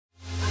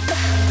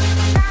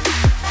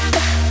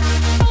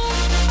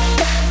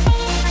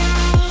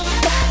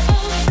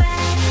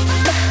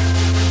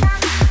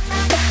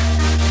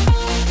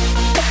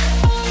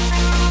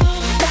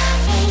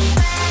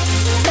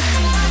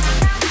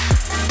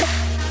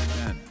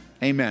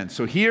Amen.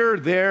 So here,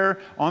 there,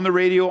 on the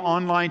radio,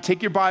 online,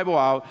 take your Bible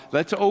out.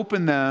 Let's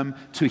open them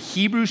to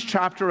Hebrews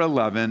chapter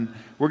 11.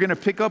 We're going to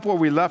pick up where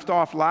we left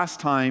off last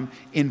time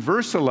in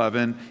verse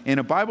 11 in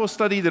a Bible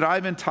study that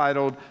I've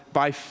entitled,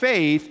 By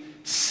Faith,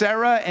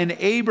 Sarah and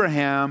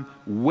Abraham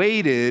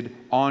Waited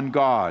on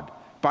God.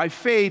 By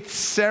faith,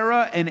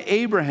 Sarah and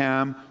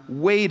Abraham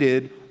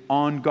waited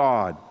on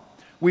God.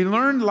 We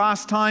learned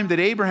last time that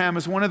Abraham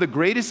is one of the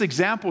greatest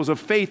examples of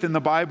faith in the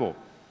Bible.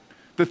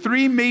 The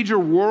three major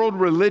world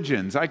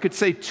religions, I could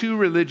say two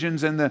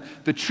religions and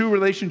the true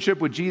relationship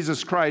with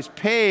Jesus Christ,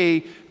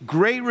 pay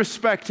great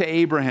respect to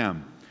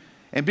Abraham.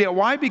 And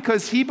why?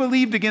 Because he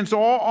believed against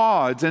all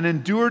odds and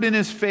endured in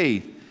his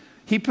faith.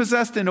 He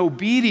possessed an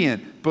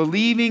obedient,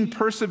 believing,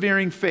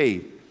 persevering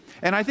faith.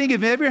 And I think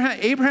if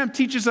Abraham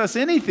teaches us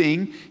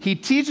anything, he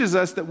teaches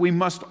us that we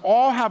must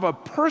all have a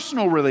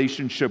personal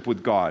relationship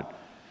with God.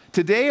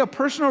 Today, a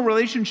personal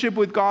relationship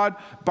with God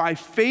by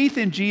faith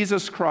in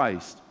Jesus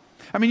Christ.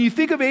 I mean, you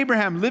think of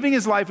Abraham living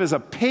his life as a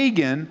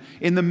pagan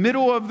in the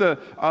middle of the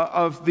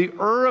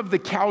Ur of the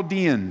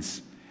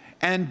Chaldeans.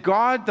 And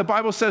God, the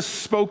Bible says,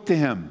 spoke to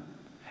him.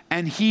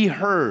 And he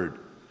heard.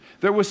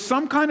 There was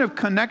some kind of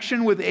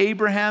connection with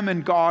Abraham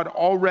and God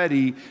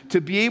already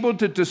to be able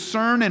to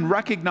discern and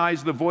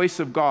recognize the voice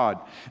of God.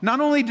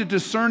 Not only to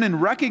discern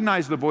and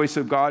recognize the voice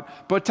of God,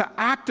 but to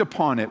act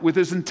upon it with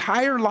his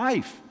entire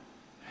life.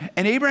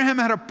 And Abraham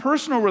had a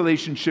personal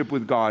relationship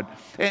with God.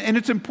 And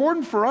it's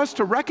important for us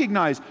to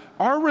recognize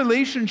our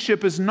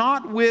relationship is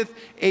not with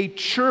a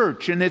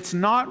church, and it's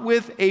not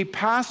with a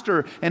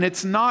pastor, and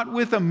it's not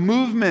with a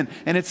movement,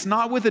 and it's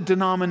not with a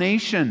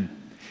denomination.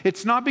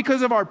 It's not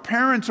because of our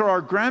parents or our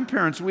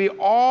grandparents. We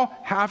all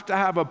have to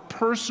have a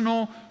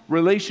personal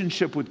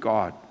relationship with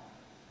God.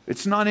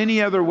 It's not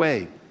any other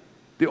way.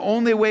 The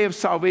only way of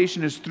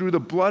salvation is through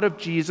the blood of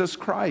Jesus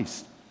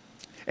Christ.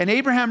 And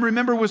Abraham,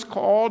 remember, was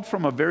called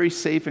from a very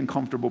safe and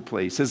comfortable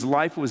place. His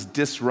life was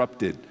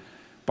disrupted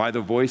by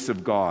the voice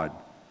of God.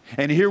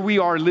 And here we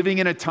are living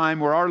in a time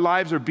where our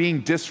lives are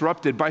being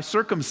disrupted by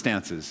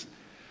circumstances.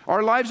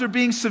 Our lives are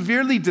being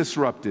severely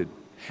disrupted.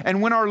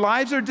 And when our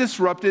lives are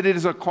disrupted, it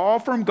is a call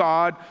from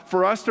God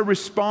for us to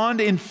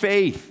respond in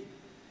faith,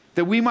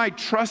 that we might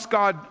trust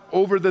God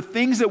over the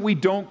things that we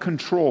don't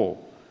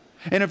control.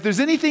 And if there's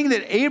anything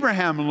that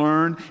Abraham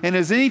learned, and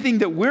is anything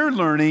that we're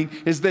learning,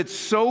 is that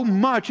so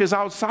much is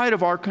outside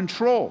of our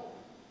control.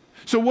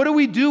 So what do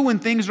we do when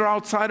things are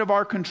outside of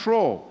our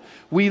control?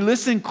 We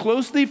listen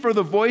closely for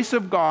the voice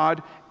of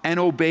God and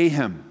obey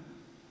Him.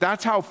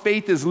 That's how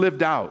faith is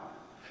lived out.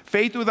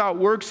 Faith without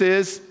works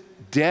is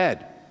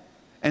dead.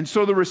 And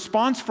so the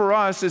response for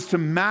us is to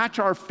match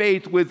our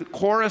faith with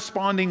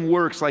corresponding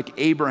works like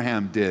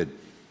Abraham did.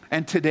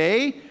 And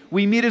today,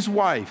 we meet his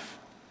wife.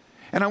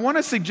 And I want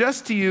to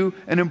suggest to you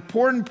an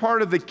important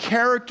part of the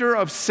character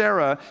of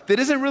Sarah that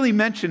isn't really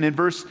mentioned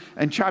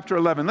in chapter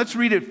 11. Let's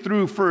read it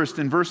through first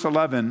in verse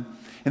 11.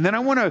 And then I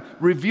want to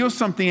reveal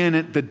something in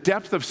it, the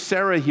depth of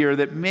Sarah here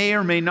that may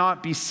or may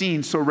not be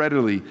seen so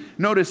readily.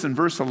 Notice in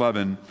verse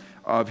 11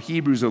 of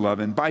Hebrews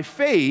 11, by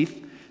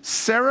faith,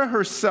 Sarah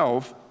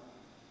herself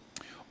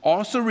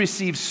also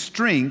received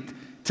strength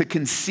to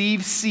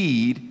conceive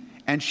seed,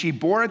 and she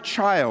bore a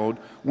child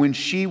when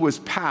she was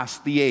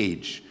past the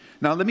age.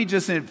 Now, let me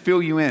just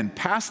fill you in.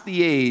 Past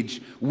the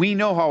age, we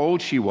know how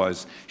old she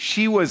was.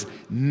 She was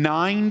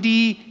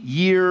 90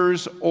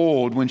 years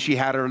old when she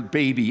had her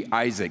baby,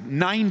 Isaac.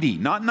 90,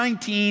 not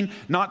 19,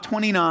 not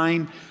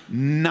 29,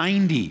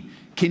 90.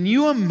 Can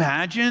you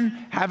imagine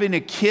having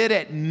a kid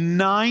at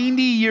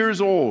 90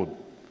 years old?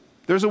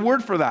 There's a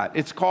word for that.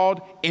 It's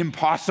called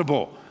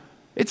impossible.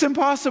 It's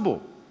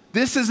impossible.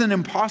 This is an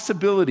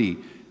impossibility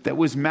that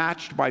was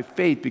matched by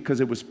faith because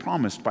it was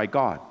promised by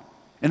God.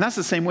 And that's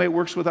the same way it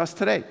works with us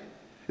today.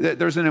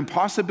 There's an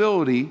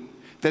impossibility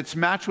that's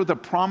matched with a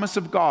promise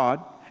of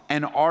God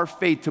and our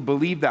faith to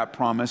believe that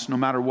promise no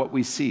matter what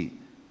we see.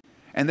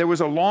 And there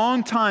was a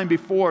long time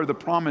before the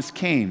promise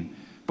came.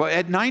 But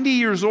at 90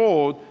 years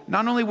old,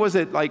 not only was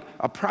it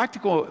a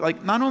practical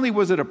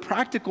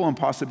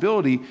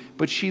impossibility,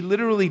 but she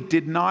literally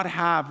did not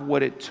have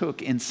what it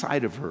took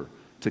inside of her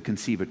to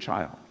conceive a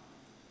child.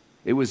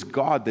 It was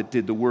God that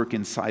did the work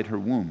inside her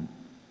womb.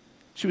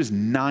 She was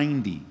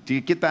 90. Do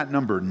you get that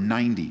number,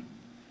 90?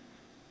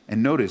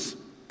 And notice,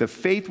 the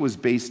faith was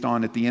based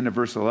on, at the end of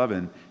verse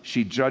 11,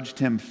 she judged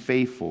him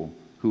faithful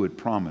who had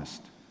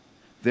promised.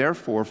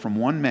 Therefore, from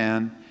one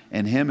man,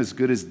 and him as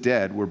good as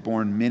dead, were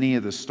born many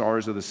of the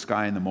stars of the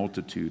sky in the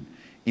multitude,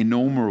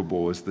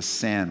 innumerable as the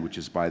sand which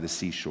is by the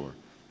seashore.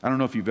 I don't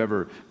know if you've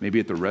ever,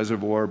 maybe at the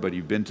reservoir, but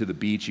you've been to the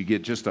beach, you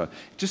get just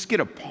get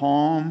a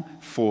palm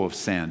full of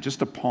sand,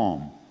 just a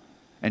palm,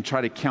 and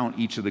try to count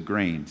each of the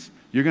grains.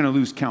 You're going to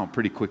lose count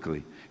pretty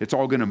quickly. It's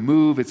all going to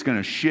move, it's going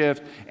to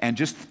shift, and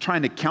just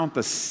trying to count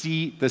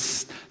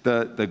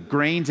the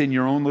grains in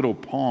your own little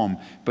palm.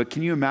 But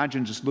can you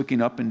imagine just looking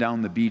up and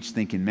down the beach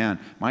thinking, man,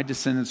 my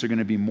descendants are going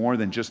to be more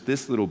than just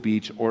this little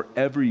beach or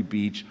every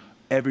beach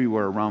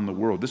everywhere around the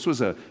world. This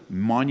was a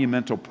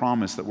monumental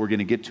promise that we're going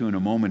to get to in a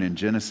moment in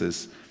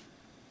Genesis.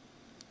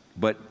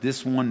 But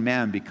this one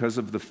man, because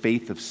of the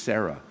faith of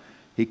Sarah,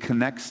 he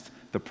connects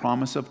the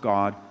promise of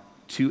God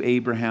to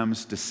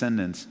Abraham's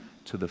descendants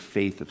to the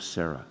faith of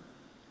Sarah.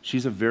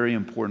 She's a very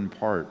important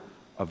part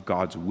of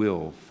God's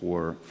will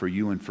for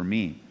you and for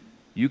me.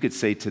 You could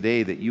say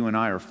today that you and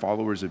I are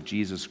followers of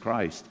Jesus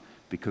Christ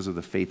because of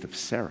the faith of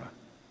Sarah.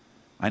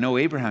 I know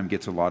Abraham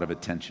gets a lot of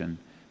attention,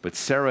 but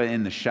Sarah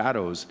in the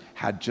shadows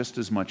had just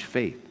as much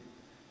faith.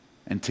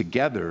 And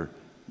together,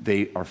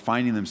 they are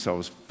finding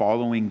themselves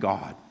following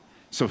God.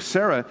 So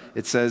Sarah,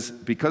 it says,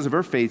 because of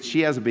her faith,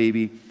 she has a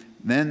baby.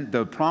 Then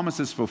the promise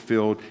is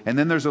fulfilled. And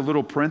then there's a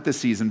little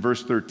parenthesis in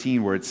verse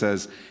 13 where it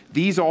says,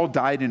 these all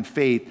died in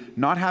faith,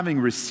 not having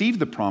received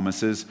the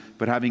promises,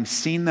 but having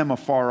seen them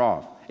afar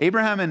off.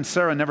 Abraham and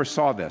Sarah never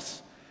saw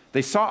this.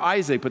 They saw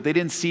Isaac, but they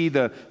didn't see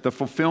the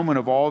fulfillment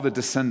of all the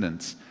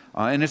descendants.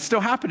 And it's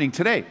still happening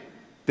today.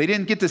 They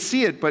didn't get to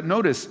see it, but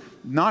notice,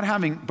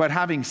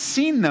 having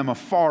seen them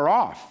afar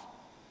off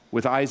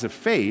with eyes of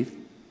faith,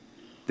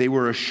 they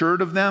were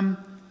assured of them,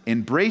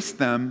 embraced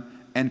them,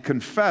 and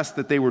confessed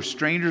that they were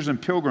strangers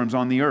and pilgrims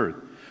on the earth.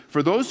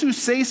 For those who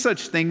say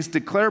such things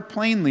declare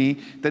plainly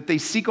that they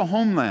seek a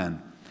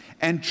homeland.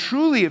 And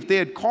truly, if they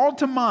had called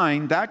to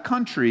mind that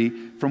country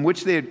from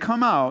which they had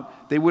come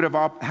out, they would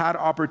have had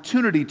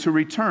opportunity to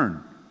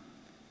return.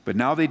 But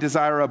now they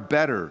desire a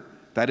better,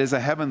 that is a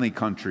heavenly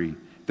country.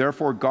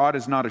 Therefore, God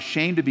is not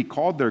ashamed to be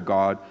called their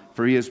God,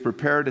 for he has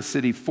prepared a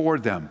city for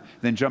them.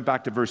 Then jump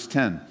back to verse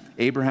 10.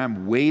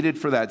 Abraham waited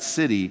for that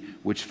city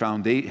which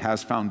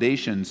has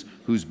foundations,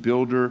 whose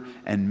builder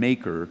and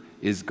maker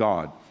is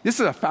God. This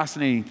is a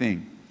fascinating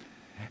thing.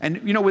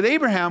 And, with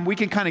Abraham, we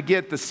can kind of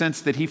get the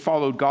sense that he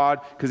followed God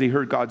because he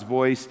heard God's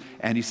voice,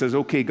 and he says,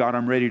 okay, God,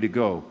 I'm ready to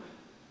go.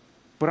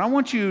 But I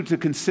want you to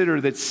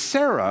consider that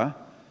Sarah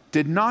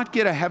did not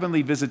get a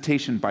heavenly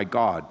visitation by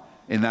God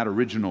in that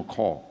original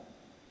call.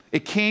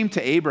 It came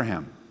to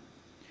Abraham.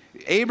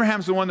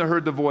 Abraham's the one that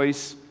heard the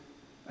voice,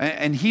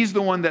 and he's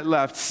the one that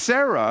left.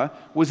 Sarah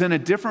was in a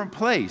different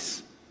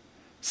place.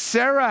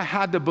 Sarah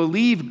had to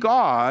believe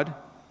God,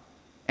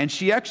 and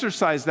she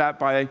exercised that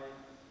by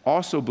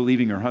also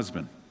believing her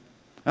husband.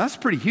 Now, that's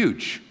pretty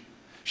huge.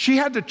 She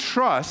had to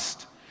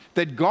trust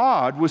that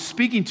God was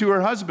speaking to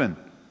her husband.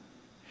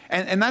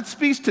 And that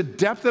speaks to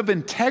depth of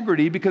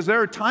integrity, because there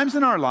are times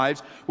in our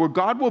lives where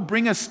God will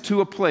bring us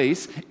to a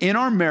place in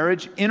our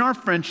marriage, in our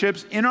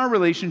friendships, in our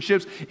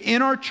relationships,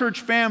 in our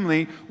church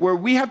family, where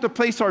we have to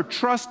place our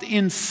trust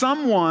in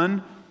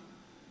someone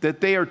that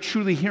they are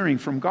truly hearing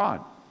from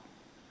God.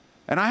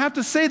 And I have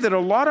to say that a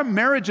lot of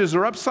marriages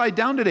are upside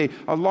down today.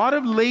 A lot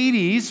of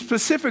ladies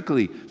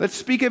specifically, let's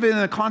speak of it in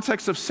the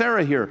context of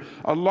Sarah here.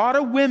 A lot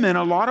of women,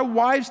 a lot of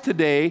wives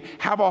today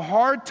have a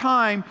hard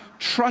time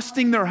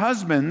trusting their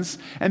husbands.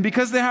 And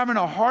because they're having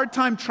a hard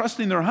time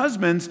trusting their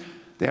husbands,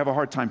 they have a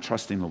hard time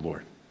trusting the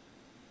Lord.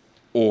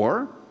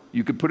 Or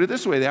you could put it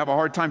this way, they have a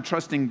hard time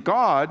trusting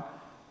God,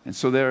 and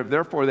so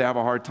therefore they have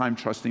a hard time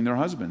trusting their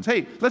husbands.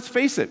 Hey, let's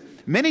face it.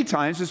 Many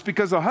times it's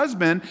because the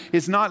husband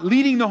is not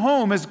leading the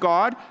home as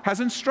God has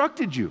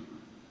instructed you.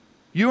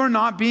 You are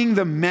not being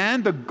the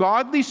man, the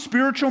godly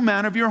spiritual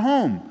man of your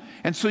home.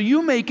 And so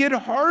you make it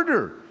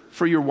harder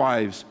for your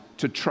wives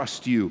to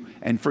trust you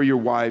and for your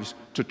wives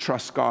to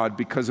trust God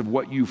because of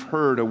what you've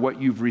heard or what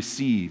you've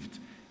received.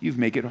 You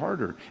make it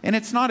harder. And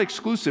it's not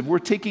exclusive. We're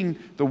taking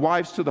the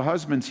wives to the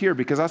husbands here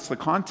because that's the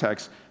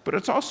context, but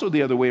it's also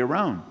the other way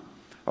around.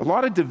 A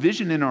lot of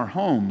division in our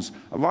homes,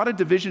 a lot of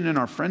division in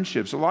our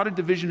friendships, a lot of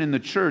division in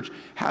the church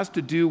has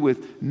to do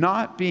with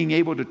not being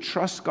able to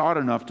trust God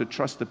enough to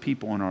trust the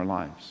people in our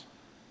lives.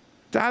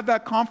 To have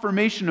that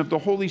confirmation of the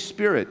Holy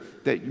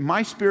Spirit, that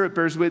my spirit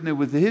bears witness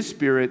with his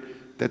spirit,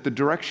 that the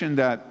direction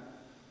that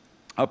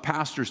a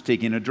pastor's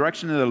taking, a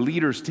direction that a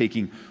leader's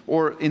taking,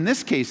 or in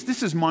this case,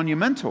 this is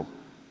monumental.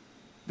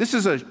 This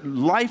is a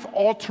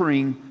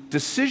life-altering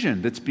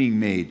decision that's being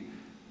made.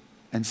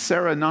 And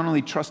Sarah not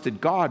only trusted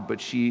God,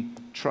 but she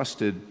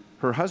trusted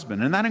her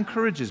husband. And that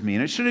encourages me,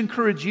 and it should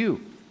encourage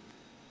you.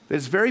 That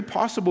it's very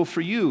possible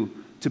for you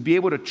to be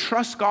able to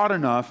trust God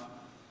enough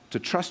to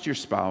trust your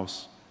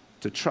spouse,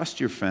 to trust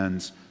your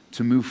friends,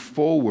 to move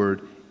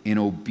forward in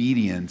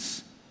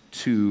obedience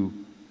to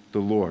the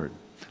Lord.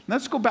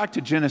 Let's go back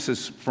to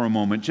Genesis for a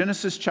moment.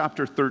 Genesis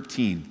chapter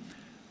 13.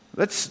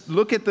 Let's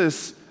look at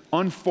this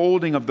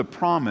unfolding of the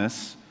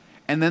promise,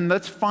 and then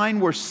let's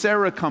find where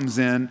Sarah comes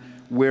in,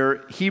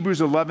 where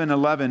Hebrews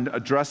 11:11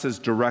 addresses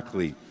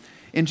directly.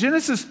 In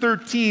Genesis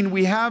 13,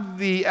 we have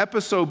the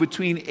episode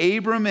between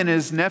Abram and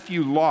his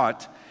nephew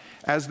Lot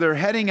as they're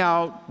heading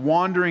out,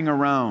 wandering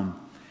around.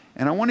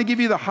 And I want to give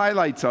you the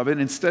highlights of it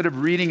instead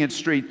of reading it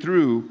straight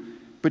through.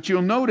 But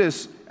you'll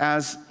notice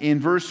as in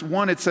verse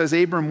 1 it says,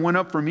 Abram went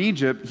up from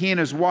Egypt, he and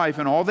his wife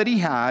and all that he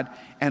had,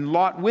 and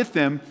Lot with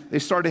them. They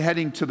started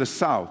heading to the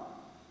south.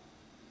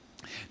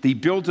 They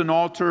built an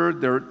altar,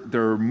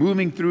 they're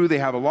moving through, they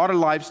have a lot of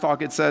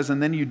livestock, it says,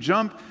 and then you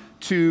jump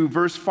to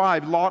verse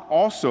 5, Lot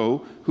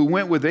also, who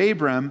went with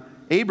Abram,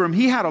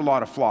 he had a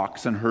lot of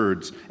flocks and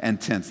herds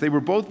and tents. They were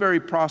both very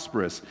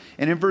prosperous.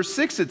 And in verse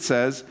 6 it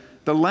says,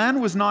 the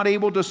land was not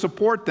able to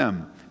support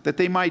them that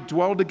they might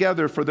dwell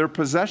together, for their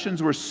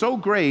possessions were so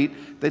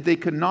great that they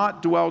could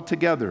not dwell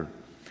together.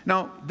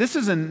 Now, this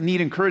is a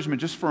neat encouragement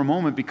just for a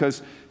moment,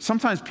 because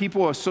sometimes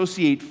people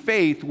associate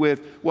faith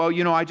with, well,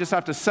 I just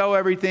have to sell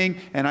everything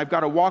and I've got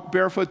to walk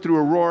barefoot through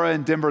Aurora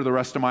and Denver the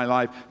rest of my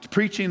life,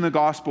 preaching the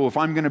gospel if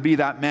I'm going to be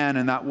that man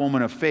and that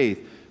woman of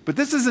faith. But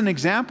this is an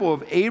example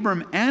of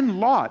Abram and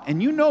Lot.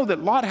 And you know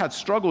that Lot had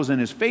struggles in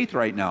his faith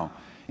right now,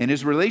 in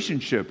his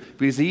relationship,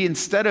 because he,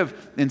 instead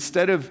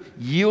of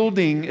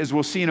yielding, as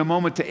we'll see in a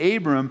moment, to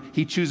Abram,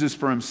 he chooses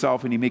for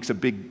himself, and he makes a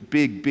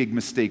big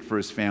mistake for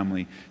his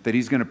family that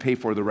he's going to pay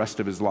for the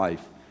rest of his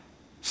life.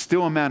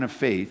 Still a man of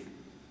faith,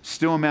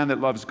 still a man that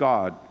loves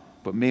God,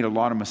 but made a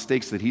lot of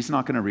mistakes that he's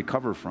not going to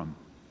recover from.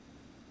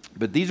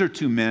 But these are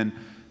two men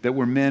that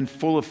were men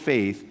full of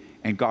faith,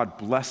 and God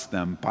blessed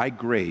them by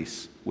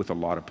grace with a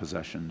lot of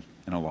possessions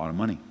and a lot of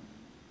money.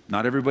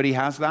 Not everybody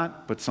has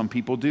that, but some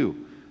people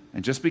do.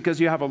 And just because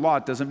you have a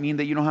lot doesn't mean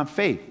that you don't have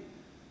faith.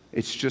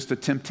 It's just a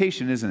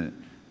temptation, isn't it?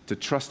 To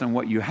trust in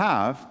what you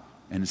have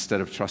and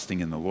instead of trusting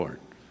in the Lord.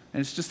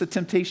 And it's just a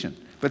temptation.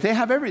 But they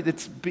have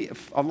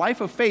a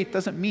life of faith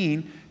doesn't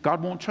mean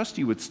God won't trust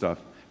you with stuff.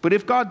 But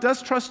if God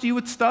does trust you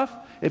with stuff,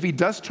 if he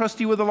does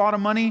trust you with a lot of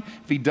money,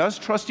 if he does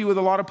trust you with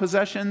a lot of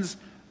possessions,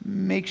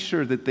 make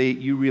sure that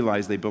you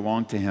realize they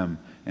belong to him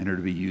and are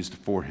to be used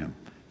for him,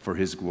 for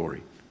his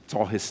glory. It's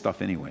all his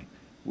stuff anyway.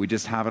 We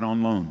just have it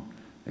on loan.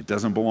 It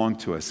doesn't belong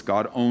to us.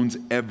 God owns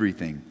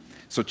everything.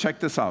 So check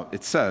this out.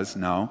 It says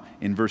now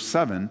in verse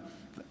 7,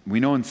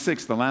 we know in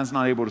 6 the land's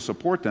not able to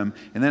support them.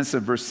 And then it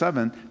said verse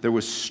 7, there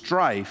was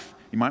strife.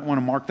 You might want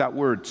to mark that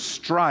word,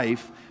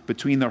 strife,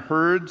 between the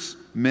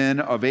herdsmen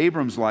of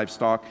Abram's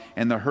livestock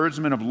and the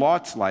herdsmen of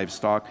Lot's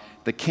livestock.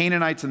 The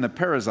Canaanites and the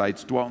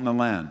Perizzites dwelt in the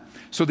land.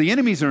 So the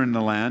enemies are in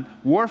the land,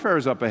 warfare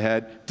is up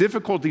ahead,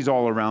 difficulties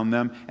all around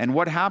them, and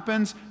what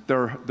happens?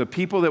 The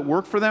people that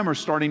work for them are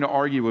starting to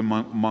argue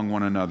among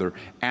one another,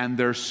 and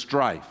there's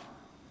strife.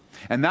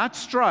 And that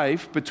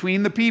strife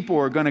between the people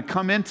are going to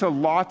come into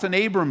Lot and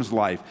Abram's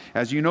life,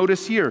 as you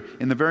notice here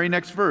in the very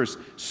next verse.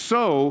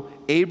 So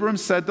Abram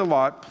said to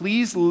Lot,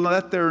 please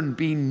let there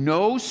be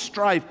no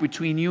strife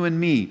between you and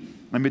me,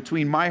 and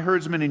between my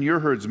herdsmen and your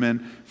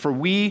herdsmen, for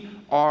we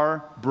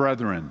are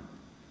brethren.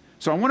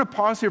 So I want to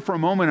pause here for a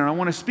moment, and I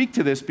want to speak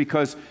to this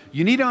because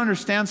you need to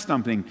understand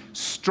something.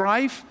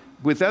 Strife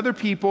with other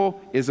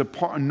people is a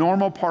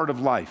normal part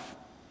of life.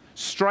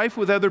 Strife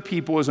with other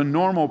people is a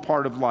normal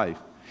part of life.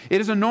 It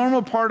is a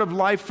normal part of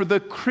life for the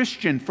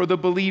Christian, for the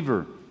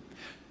believer.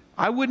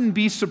 I wouldn't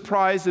be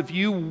surprised if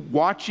you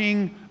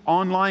watching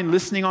online,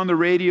 listening on the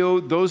radio,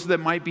 those that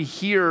might be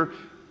here,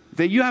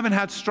 that you haven't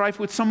had strife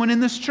with someone in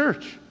this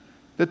church,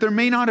 that there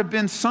may not have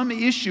been some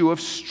issue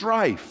of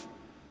strife.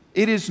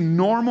 It is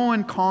normal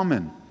and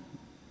common.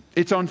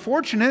 It's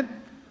unfortunate.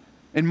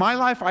 In my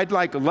life, I'd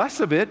like less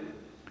of it,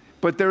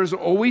 but there's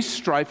always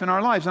strife in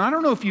our lives. And I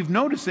don't know if you've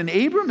noticed, in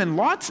Abram and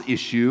Lot's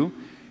issue,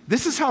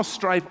 this is how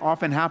strife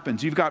often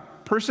happens. You've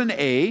got person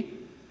A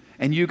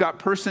and you've got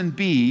person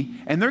B,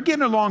 and they're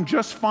getting along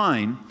just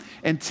fine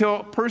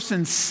until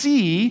person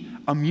C,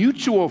 a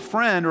mutual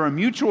friend or a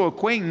mutual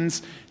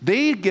acquaintance,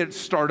 they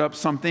start up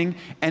something,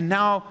 and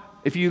now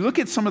if you look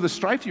at some of the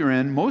strife you're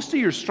in, most of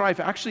your strife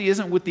actually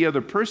isn't with the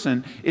other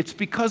person. It's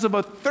because of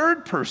a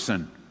third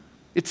person.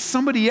 It's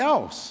somebody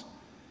else.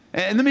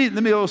 And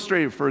let me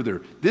illustrate it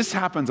further. This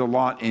happens a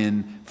lot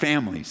in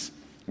families,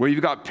 where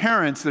you've got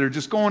parents that are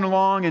just going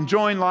along,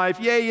 enjoying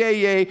life,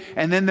 yay,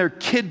 and then their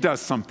kid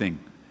does something.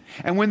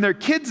 And when their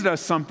kid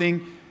does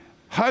something,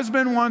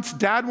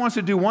 dad wants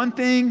to do one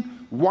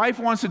thing, wife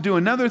wants to do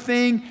another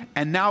thing,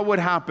 and now what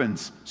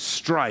happens?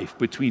 Strife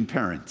between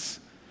parents.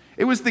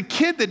 It was the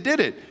kid that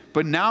did it,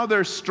 but now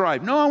there's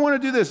strife. No, I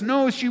want to do this.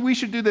 No, we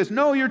should do this.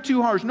 No, you're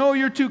too harsh. No,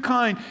 you're too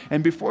kind.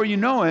 And before you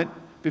know it,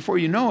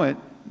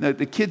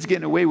 the kid's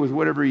getting away with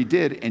whatever he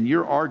did, and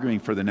you're arguing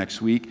for the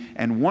next week,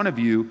 and one of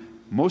you,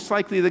 most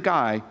likely the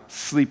guy,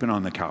 sleeping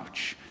on the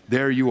couch.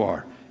 There you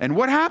are. And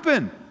what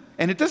happened?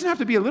 And it doesn't have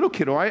to be a little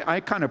kiddo. I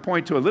kind of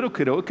point to a little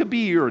kiddo. It could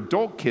be your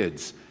adult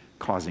kids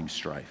causing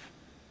strife.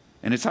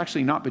 And it's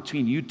actually not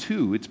between you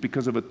two. It's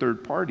because of a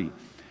third party.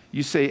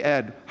 You say,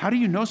 Ed, how do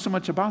you know so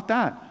much about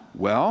that?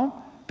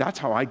 Well, that's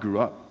how I grew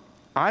up.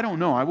 I don't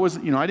know.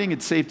 I didn't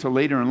get saved till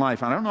later in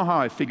life. I don't know how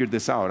I figured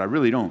this out. I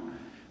really don't.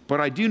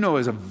 But I do know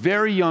as a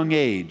very young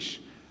age,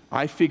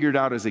 I figured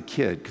out as a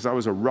kid, because I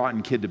was a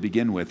rotten kid to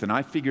begin with, and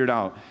I figured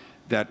out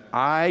that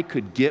I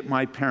could get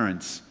my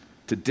parents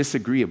to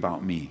disagree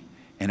about me.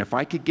 And if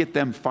I could get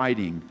them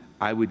fighting,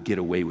 I would get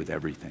away with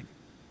everything.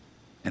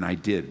 And I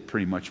did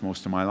pretty much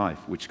most of my life,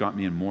 which got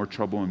me in more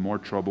trouble and more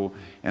trouble.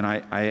 And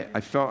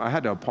I felt I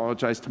had to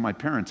apologize to my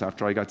parents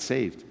after I got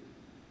saved,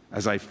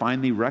 as I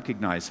finally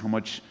recognized how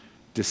much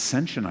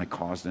dissension I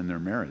caused in their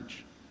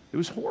marriage. It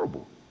was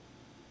horrible.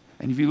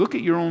 And if you look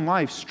at your own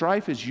life,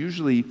 strife is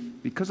usually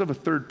because of a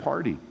third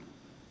party.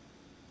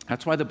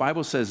 That's why the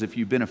Bible says if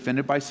you've been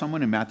offended by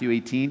someone in Matthew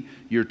 18,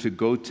 you're to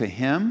go to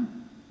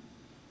him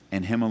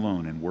and him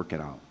alone and work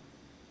it out.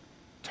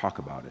 Talk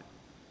about it.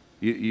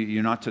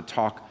 You're not to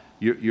talk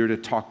You're to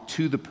talk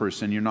to the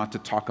person. You're not to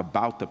talk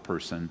about the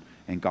person.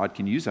 And God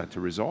can use that to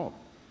resolve,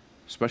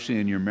 especially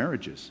in your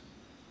marriages.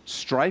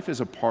 Strife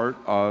is a part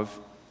of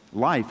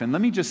life. And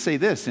let me just say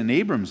this in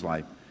Abram's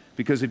life,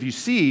 because if you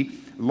see,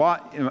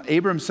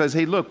 Abram says,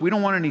 hey, look, we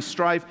don't want any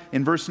strife.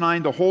 In verse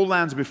 9, the whole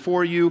land's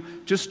before you.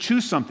 Just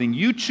choose something.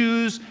 You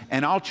choose,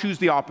 and I'll choose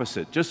the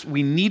opposite.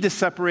 We need to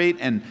separate,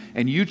 and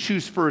you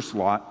choose first,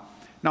 Lot.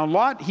 Now,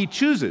 Lot, he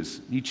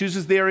chooses. He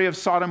chooses the area of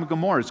Sodom and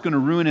Gomorrah. It's going to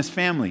ruin his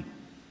family.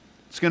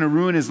 It's going to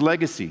ruin his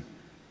legacy.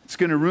 It's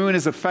going to ruin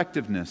his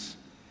effectiveness.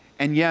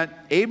 And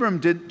yet, Abram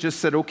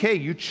just said, okay,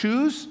 you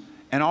choose,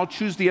 and I'll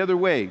choose the other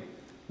way.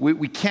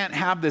 We can't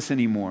have this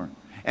anymore.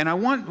 And I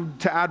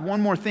want to add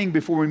one more thing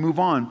before we move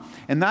on,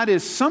 and that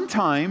is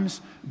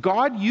sometimes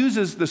God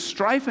uses the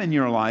strife in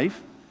your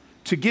life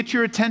to get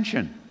your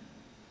attention,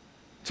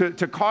 to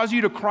cause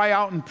you to cry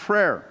out in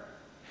prayer.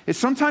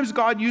 Sometimes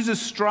God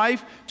uses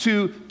strife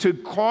to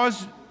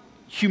cause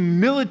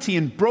humility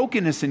and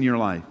brokenness in your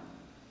life.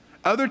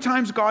 Other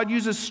times God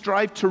uses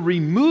strife to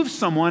remove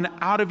someone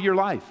out of your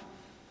life.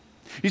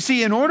 You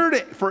see, in order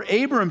for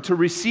Abram to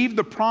receive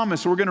the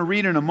promise we're going to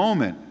read in a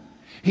moment,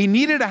 he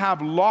needed to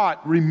have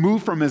Lot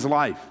removed from his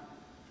life.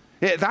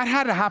 That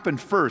had to happen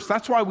first.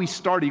 That's why we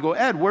started. You go,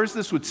 Ed, where's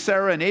this with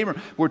Sarah and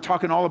Abram? We're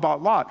talking all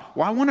about Lot.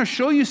 Well, I want to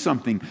show you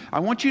something.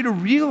 I want you to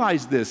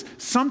realize this.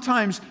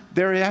 Sometimes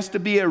there has to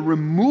be a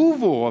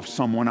removal of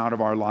someone out of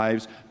our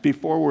lives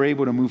before we're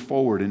able to move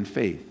forward in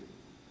faith.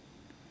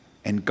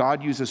 And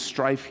God uses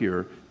strife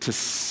here to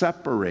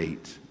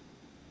separate.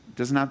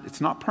 It's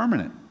not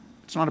permanent.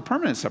 It's not a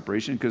permanent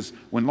separation, because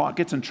when Lot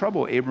gets in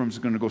trouble, Abram's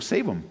going to go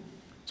save him.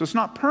 So it's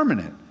not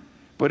permanent.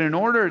 But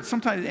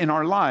sometimes in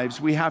our lives,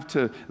 we have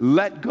to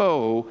let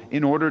go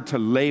in order to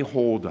lay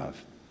hold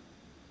of.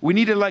 We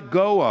need to let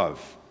go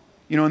of.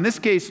 In this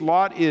case,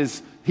 Lot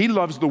he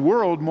loves the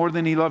world more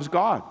than he loves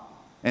God.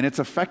 And it's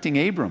affecting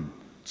Abram.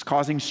 It's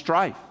causing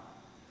strife.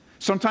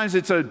 Sometimes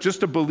it's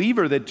just a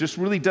believer that just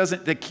really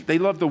doesn't, they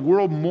love the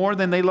world more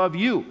than they love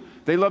you.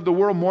 They love the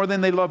world more than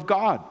they love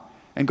God.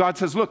 And God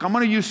says, look, I'm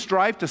going to use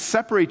strife to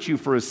separate you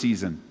for a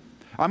season.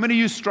 I'm going to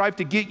use strife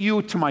to get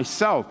you to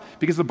myself,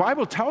 because the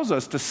Bible tells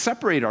us to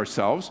separate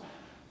ourselves,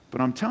 but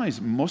I'm telling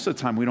you, most of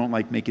the time we don't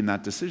like making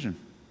that decision.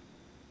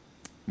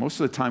 Most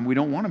of the time we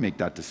don't want to make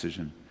that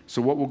decision.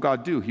 So what will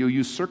God do? He'll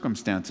use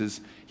circumstances,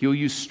 he'll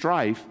use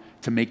strife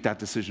to make that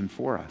decision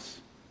for us.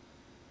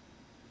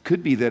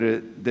 Could be that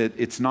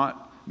it's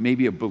not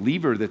maybe a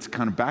believer that's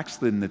kind of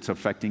backslidden that's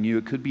affecting you.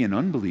 It could be an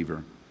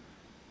unbeliever.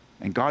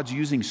 And God's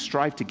using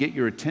strife to get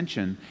your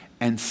attention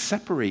and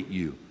separate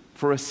you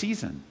for a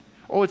season.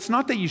 Oh, it's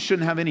not that you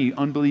shouldn't have any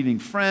unbelieving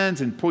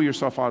friends and pull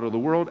yourself out of the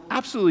world.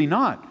 Absolutely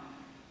not.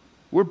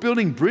 We're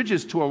building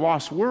bridges to a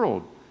lost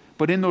world.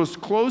 But in those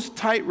close,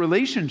 tight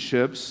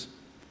relationships,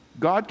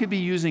 God could be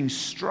using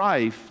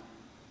strife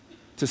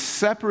to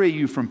separate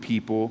you from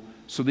people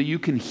so that you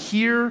can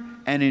hear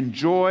and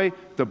enjoy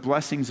the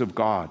blessings of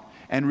God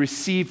and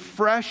receive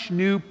fresh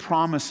new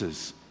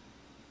promises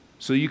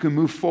so you can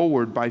move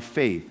forward by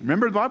faith.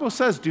 Remember, the Bible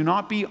says, do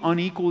not be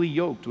unequally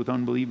yoked with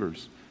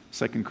unbelievers.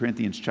 2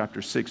 Corinthians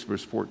chapter 6,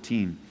 verse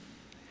 14.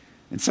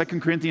 In 2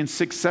 Corinthians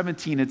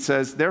 6:17, it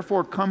says,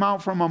 therefore come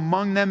out from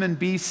among them and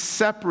be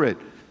separate,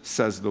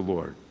 says the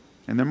Lord.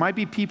 And there might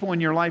be people in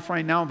your life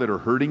right now that are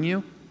hurting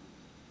you,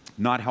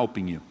 not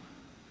helping you,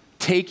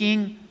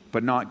 taking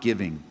but not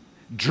giving,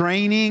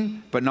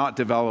 draining but not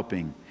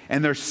developing.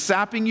 And they're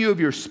sapping you of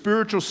your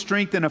spiritual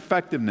strength and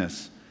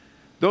effectiveness.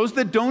 Those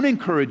that don't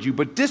encourage you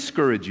but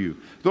discourage you.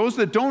 Those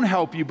that don't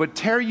help you but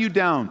tear you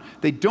down.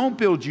 They don't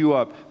build you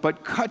up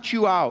but cut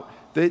you out.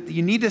 That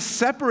you need to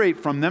separate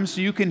from them so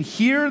you can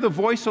hear the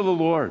voice of the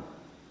Lord.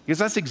 Because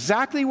that's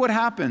exactly what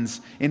happens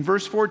in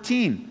verse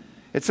 14.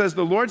 It says,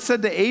 the Lord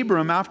said to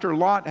Abram after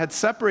Lot had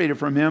separated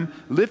from him,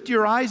 lift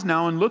your eyes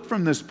now and look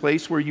from this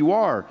place where you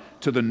are,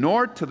 to the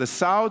north, to the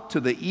south, to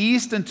the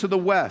east, and to the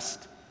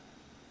west.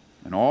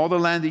 And all the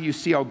land that you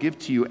see I'll give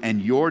to you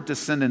and your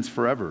descendants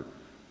forever.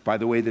 By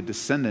the way, the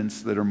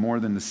descendants that are more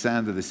than the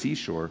sand of the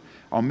seashore.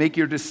 I'll make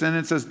your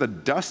descendants as the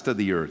dust of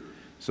the earth.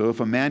 So if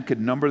a man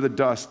could number the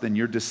dust, then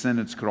your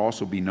descendants could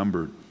also be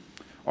numbered.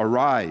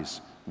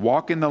 Arise,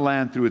 walk in the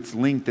land through its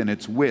length and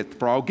its width,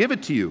 for I'll give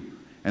it to you.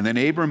 And then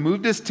Abram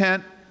moved his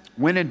tent,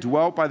 went and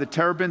dwelt by the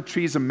terebinth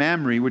trees of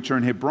Mamre, which are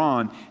in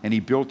Hebron, and he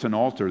built an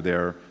altar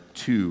there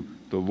to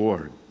the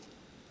Lord.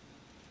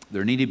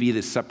 There needed to be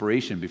this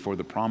separation before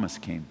the promise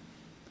came.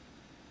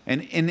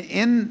 And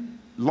in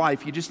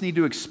life, you just need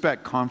to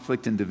expect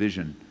conflict and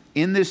division.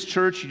 In this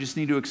church, you just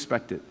need to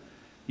expect it.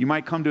 You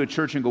might come to a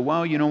church and go,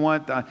 well, you know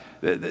what,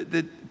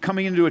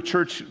 coming into a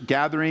church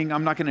gathering,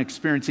 I'm not going to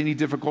experience any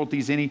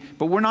difficulties,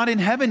 but we're not in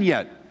heaven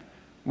yet.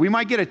 We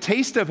might get a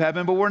taste of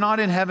heaven, but we're not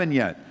in heaven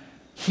yet.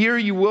 Here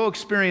you will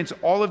experience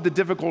all of the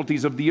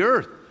difficulties of the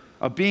earth,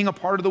 of being a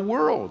part of the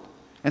world.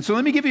 And so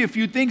let me give you a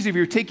few things, if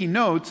you're taking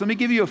notes, let me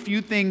give you a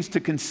few things to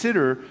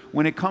consider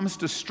when it comes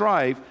to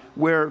strife,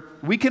 where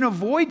we can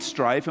avoid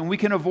strife and we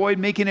can avoid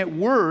making it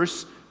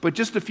worse, but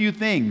just a few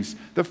things.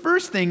 The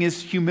first thing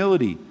is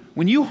humility.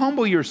 When you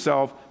humble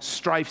yourself,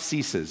 strife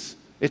ceases.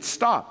 It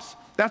stops.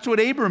 That's what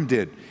Abram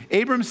did.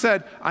 Abram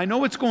said, I know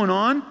what's going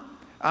on.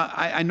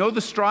 I know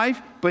the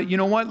strife, but you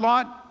know what,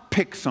 Lot?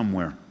 Pick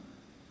somewhere.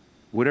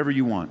 Whatever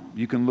you want.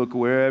 You can look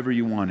wherever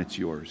you want. It's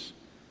yours.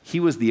 He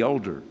was the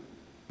elder.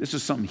 This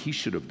is something he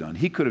should have done.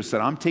 He could have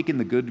said, I'm taking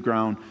the good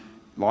ground.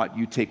 Lot,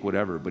 you take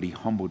whatever. But he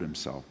humbled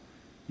himself.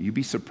 You'd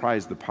be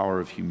surprised the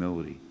power of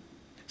humility.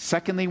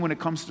 Secondly, when it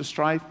comes to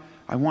strife,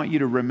 I want you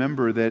to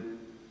remember that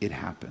it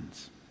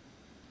happens.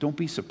 Don't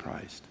be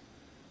surprised.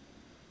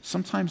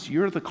 Sometimes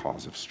you're the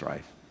cause of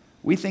strife.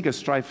 We think of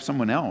strife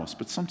someone else,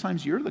 but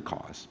sometimes you're the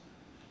cause.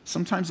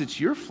 Sometimes it's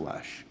your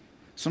flesh.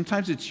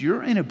 Sometimes it's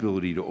your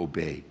inability to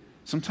obey.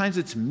 Sometimes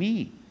it's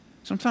me.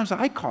 Sometimes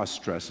I cause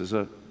stress as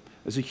a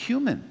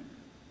human,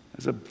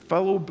 as a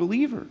fellow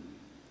believer.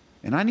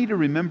 And I need to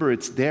remember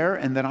it's there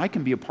and that I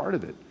can be a part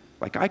of it.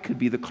 Like I could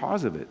be the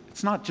cause of it.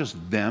 It's not just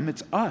them,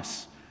 it's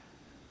us.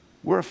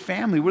 We're a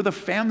family. We're the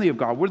family of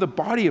God. We're the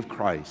body of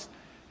Christ.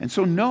 And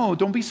so no,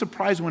 don't be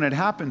surprised when it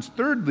happens.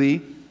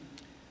 Thirdly,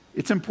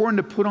 it's important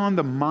to put on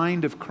the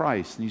mind of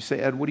Christ. And you say,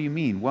 Ed, what do you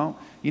mean? Well,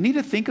 you need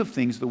to think of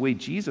things the way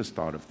Jesus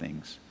thought of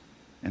things.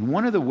 And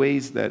one of the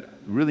ways that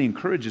really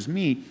encourages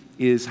me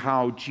is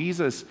how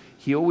Jesus,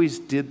 he always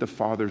did the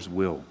Father's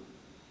will.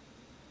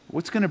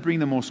 What's going to bring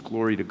the most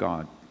glory to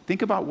God?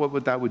 Think about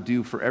what that would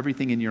do for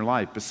everything in your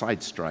life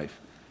besides strife.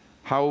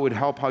 How it would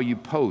help how you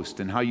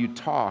post and how you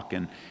talk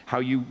and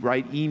how you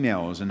write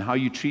emails and how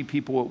you treat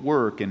people at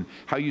work and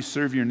how you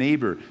serve your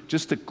neighbor,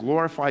 just to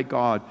glorify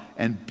God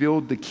and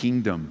build the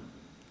kingdom.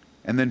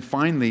 And then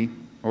finally,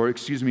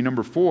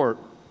 number 4,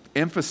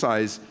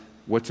 emphasize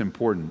what's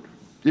important.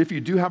 If you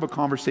do have a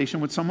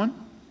conversation with someone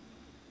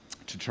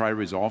to try to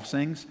resolve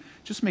things,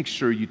 just make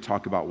sure you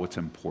talk about what's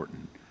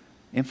important.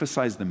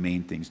 Emphasize the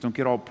main things. Don't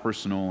get all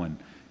personal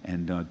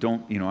and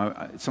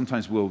don't,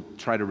 sometimes we'll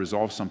try to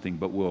resolve something,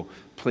 but we'll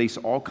place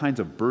all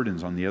kinds of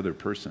burdens on the other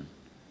person.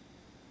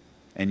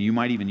 And you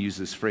might even use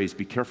this phrase.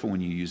 Be careful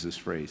when you use this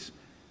phrase.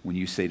 When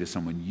you say to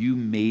someone, you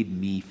made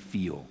me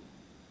feel.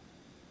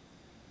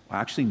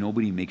 Well, actually,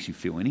 nobody makes you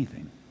feel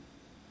anything.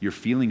 Your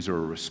feelings are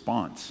a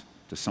response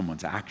to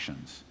someone's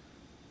actions.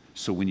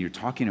 So when you're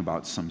talking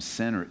about some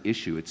sin or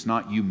issue, it's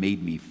not you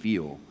made me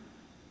feel.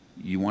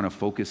 You want to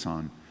focus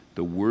on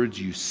the words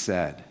you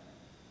said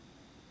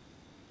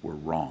were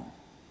wrong.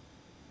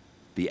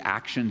 The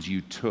actions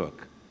you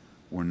took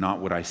were not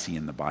what I see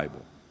in the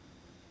Bible.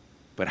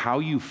 But how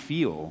you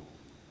feel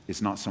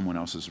is not someone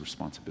else's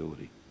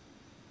responsibility.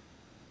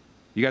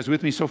 You guys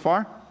with me so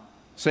far?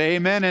 Say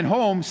amen and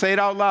home. Say it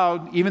out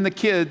loud. Even the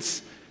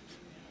kids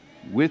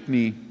with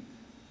me.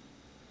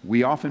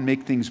 We often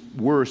make things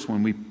worse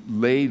when we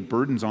lay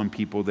burdens on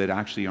people that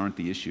actually aren't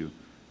the issue.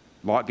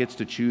 Lot gets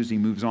to choose. He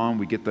moves on.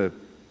 We get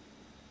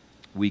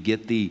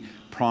the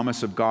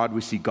promise of God.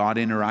 We see God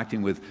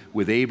interacting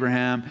with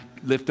Abraham.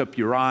 Lift up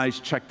your eyes.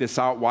 Check this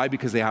out. Why?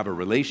 Because they have a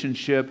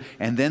relationship.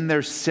 And then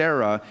there's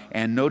Sarah.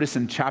 And notice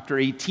in chapter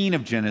 18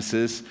 of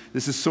Genesis,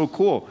 this is so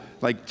cool.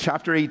 Like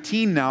chapter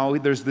 18 now,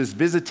 there's this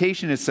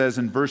visitation, it says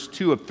in verse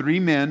 2, of 3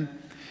 men.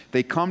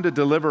 They come to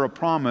deliver a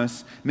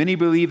promise. Many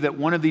believe that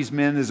one of these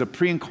men is a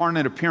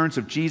pre-incarnate appearance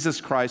of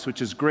Jesus Christ,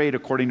 which is great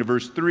according to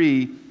verse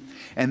 3.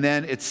 And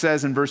then it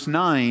says in verse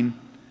 9,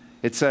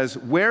 it says,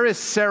 where is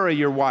Sarah,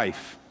 your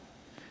wife?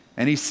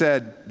 And he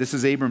said, this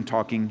is Abram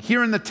talking,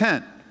 here in the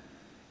tent.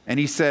 And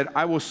he said,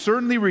 I will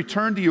certainly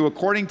return to you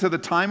according to the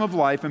time of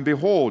life. And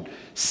behold,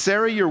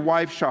 Sarah, your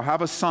wife, shall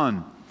have a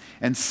son.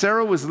 And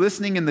Sarah was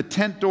listening in the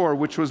tent door,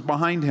 which was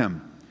behind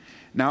him.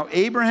 Now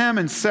Abraham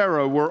and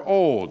Sarah were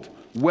old,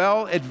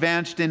 well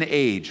advanced in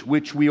age,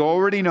 which we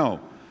already know.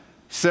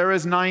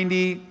 Sarah's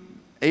 90,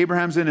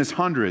 Abraham's in his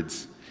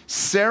hundreds.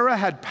 Sarah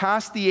had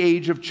passed the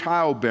age of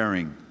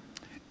childbearing.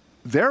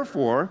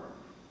 Therefore,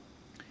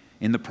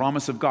 in the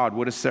promise of God,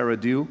 what does Sarah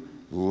do?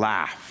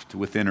 Laughed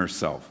within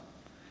herself,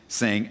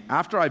 saying,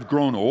 after I've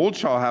grown old,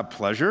 shall I have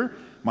pleasure,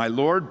 my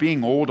Lord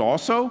being old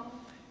also?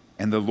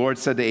 And the Lord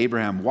said to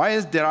Abraham, why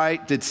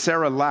did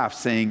Sarah laugh,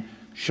 saying,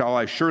 shall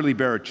I surely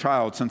bear a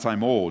child since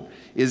I'm old?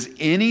 Is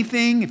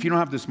anything, if you don't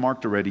have this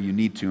marked already, you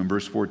need to in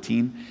verse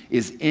 14,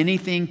 is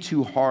anything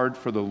too hard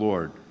for the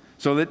Lord?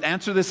 So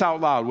answer this out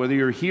loud, whether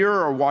you're here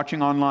or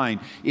watching online.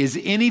 Is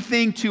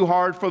anything too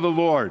hard for the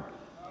Lord?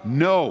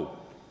 No,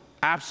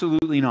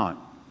 absolutely not.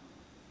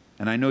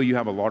 And I know you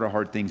have a lot of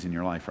hard things in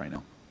your life right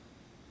now.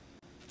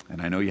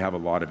 And I know you have a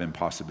lot of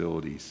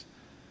impossibilities.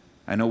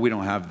 I know we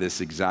don't have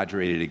this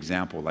exaggerated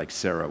example like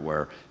Sarah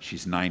where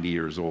she's 90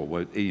 years old.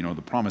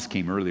 The promise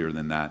came earlier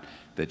than that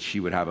she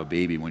would have a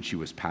baby when she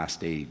was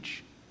past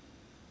age.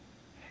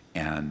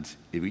 And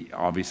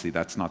obviously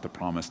that's not the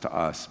promise to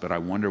us, but I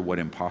wonder what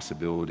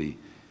impossibility.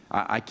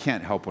 I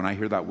can't help when I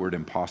hear that word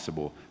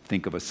impossible,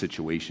 think of a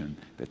situation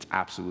that's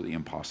absolutely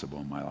impossible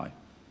in my life.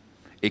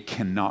 It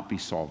cannot be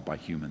solved by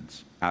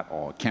humans at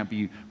all. It can't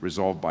be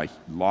resolved by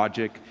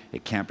logic.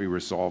 It can't be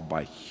resolved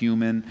by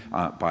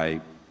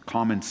by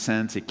common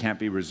sense. It can't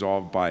be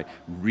resolved by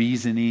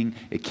reasoning.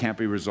 It can't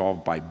be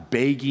resolved by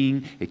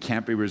begging. It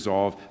can't be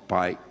resolved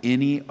by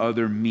any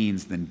other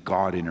means than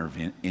God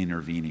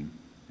intervening.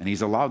 And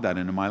he's allowed that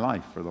into my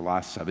life for the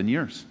last 7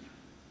 years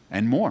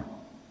and more.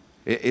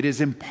 It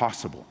is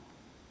impossible.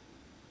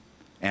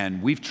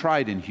 And we've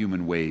tried in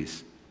human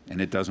ways,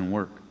 and it doesn't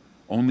work.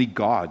 Only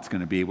God's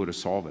going to be able to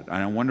solve it. And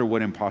I wonder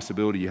what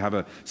impossibility. You have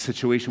a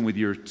situation with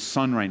your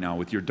son right now,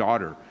 with your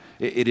daughter.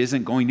 It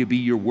isn't going to be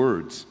your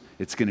words.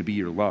 It's going to be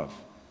your love.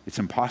 It's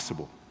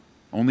impossible.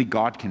 Only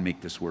God can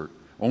make this work.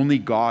 Only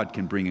God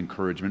can bring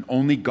encouragement.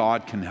 Only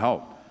God can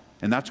help.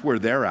 And that's where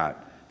they're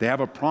at. They have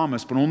a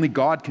promise, but only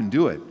God can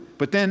do it.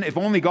 But then if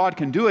only God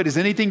can do it, is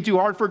anything too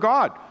hard for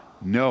God?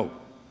 No.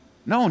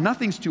 No,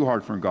 nothing's too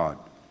hard for God.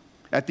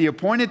 At the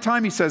appointed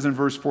time, he says in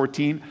verse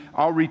 14,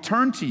 I'll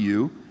return to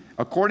you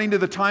according to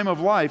the time of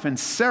life, and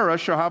Sarah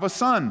shall have a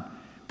son.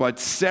 But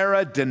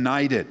Sarah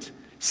denied it,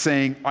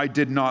 saying, I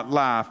did not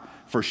laugh,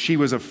 for she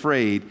was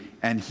afraid.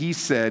 And he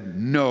said,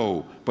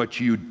 no, but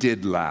you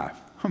did laugh.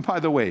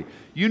 By the way,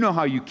 you know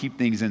how you keep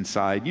things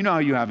inside. You know how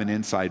you have an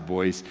inside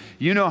voice.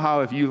 You know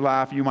how if you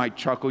laugh, you might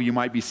chuckle, you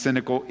might be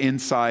cynical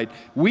inside.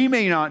 We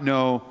may not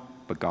know,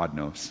 but God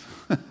knows.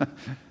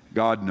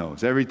 God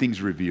knows.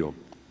 Everything's revealed.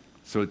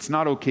 So it's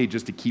not okay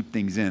just to keep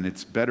things in.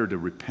 It's better to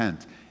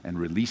repent and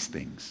release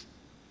things.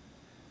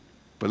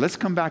 But let's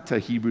come back to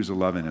Hebrews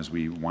 11 as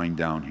we wind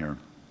down here.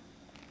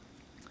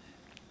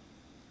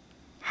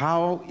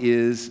 How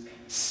is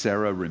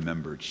Sarah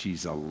remembered? She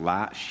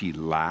laughed,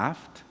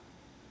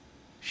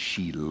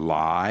 she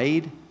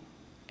lied,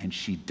 and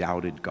she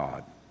doubted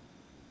God.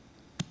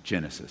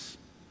 Genesis.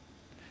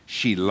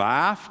 She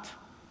laughed,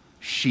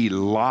 she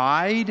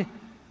lied,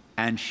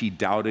 and she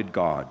doubted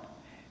God.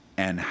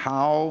 And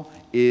how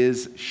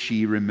is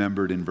she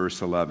remembered in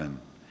verse 11?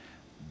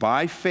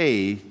 By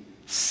faith,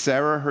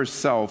 Sarah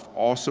herself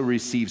also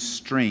received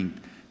strength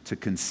to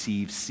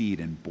conceive seed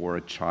and bore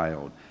a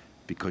child,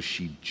 because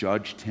she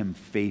judged him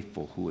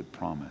faithful who had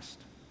promised.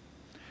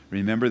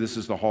 Remember, this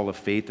is the hall of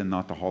faith and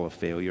not the hall of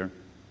failure.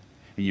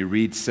 And you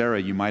read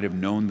Sarah, you might have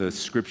known the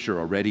scripture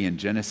already in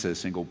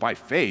Genesis and go, by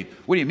faith?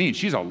 What do you mean?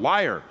 She's a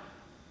liar.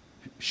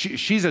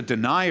 She's a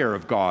denier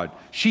of God.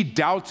 She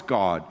doubts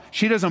God.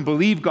 She doesn't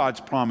believe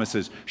God's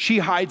promises. She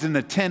hides in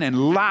the tent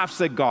and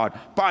laughs at God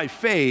by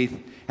faith.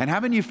 And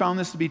haven't you found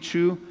this to be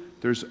true?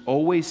 There's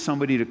always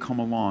somebody to come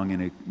along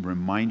and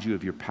remind you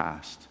of your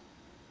past.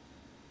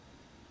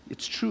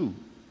 It's true.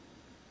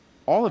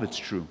 All of it's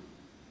true.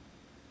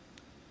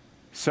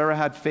 Sarah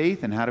had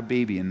faith and had a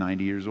baby at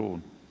 90 years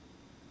old.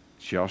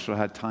 She also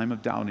had time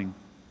of doubting.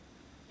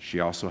 She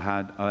also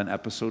had an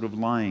episode of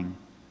lying.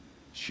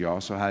 She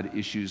also had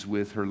issues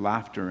with her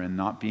laughter and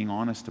not being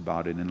honest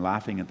about it and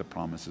laughing at the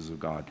promises of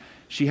God.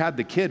 She had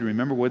the kid.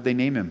 Remember what they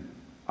name him?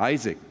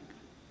 Isaac.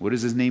 What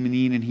does his name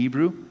mean in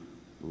Hebrew?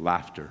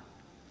 Laughter.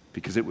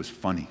 Because it was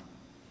funny.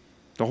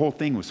 The whole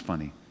thing was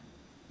funny.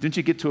 Didn't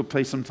you get to a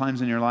place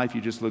sometimes in your life you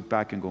just look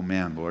back and go,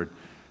 man, Lord,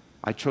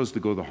 I chose to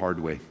go the hard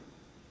way.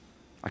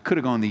 I could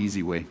have gone the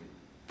easy way,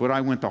 but I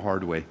went the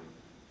hard way.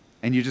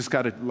 And you just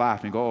got to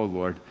laugh and go, oh,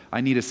 Lord,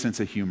 I need a sense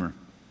of humor.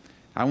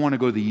 I want to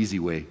go the easy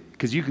way.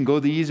 Because you can go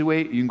the easy way,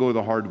 you can go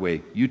the hard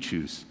way. You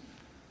choose.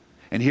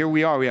 And here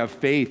we are. We have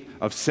faith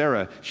of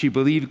Sarah. She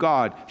believed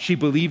God. She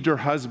believed her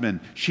husband.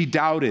 She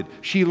doubted.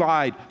 She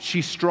lied.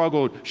 She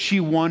struggled. She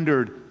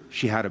wondered.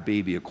 She had a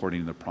baby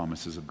according to the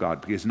promises of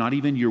God. Because not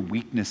even your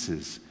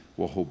weaknesses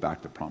will hold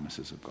back the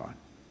promises of God.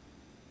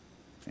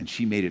 And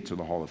she made it to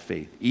the hall of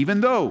faith.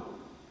 Even though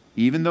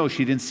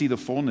she didn't see the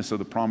fullness of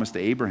the promise to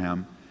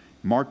Abraham,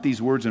 mark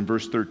these words in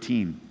verse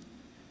 13.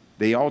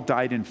 They all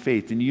died in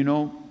faith. And you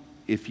know,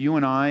 if you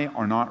and I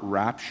are not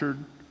raptured,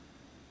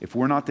 if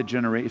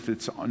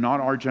it's not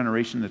our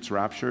generation that's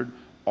raptured,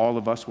 all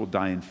of us will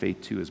die in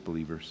faith too as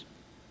believers.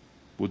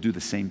 We'll do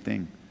the same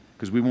thing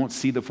because we won't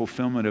see the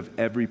fulfillment of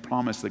every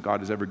promise that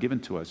God has ever given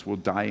to us. We'll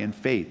die in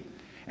faith.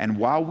 And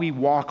while we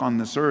walk on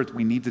this earth,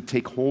 we need to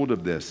take hold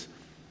of this.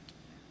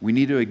 We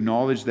need to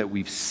acknowledge that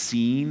we've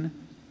seen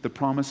the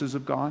promises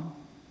of God.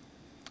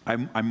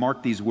 I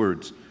mark these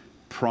words.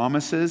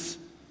 Promises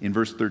in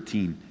verse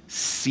 13.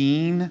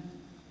 Seen,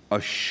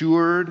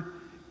 assured,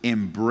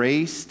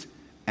 embraced,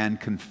 and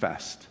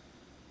confessed.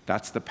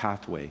 That's the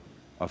pathway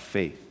of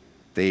faith.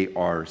 They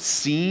are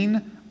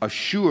seen,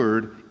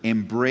 assured,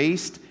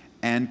 embraced,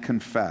 and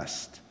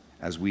confessed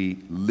as we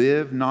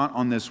live not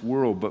on this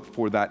world, but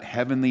for that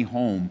heavenly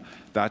home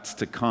that's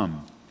to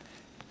come.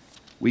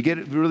 We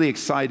get really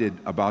excited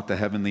about the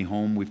heavenly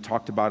home. We've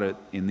talked about it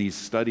in these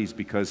studies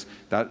because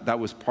that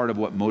was part of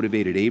what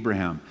motivated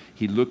Abraham.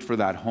 He looked for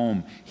that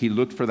home. He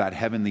looked for that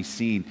heavenly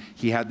scene.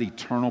 He had the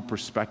eternal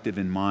perspective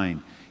in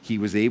mind. He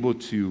was able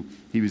to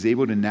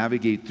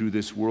navigate through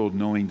this world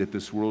knowing that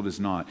this world is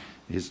not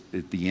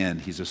at the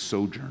end. He's a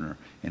sojourner,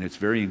 and it's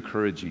very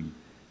encouraging.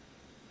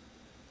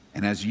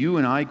 And as you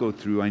and I go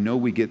through, I know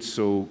we get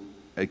so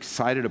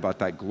excited about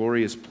that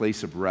glorious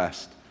place of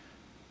rest,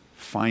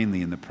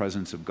 finally in the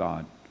presence of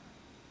God,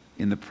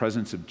 in the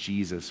presence of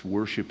Jesus,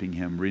 worshiping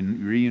Him,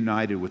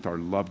 reunited with our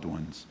loved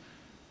ones,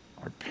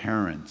 our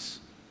parents,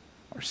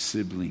 our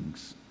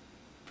siblings,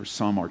 for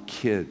some, our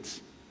kids,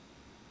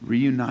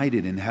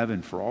 reunited in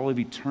heaven for all of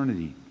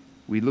eternity.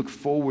 We look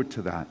forward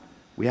to that.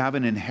 We have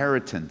an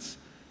inheritance.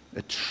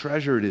 a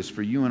treasure it is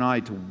for you and I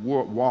to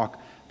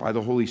walk by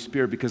the Holy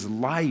Spirit, because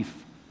life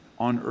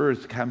on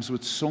earth comes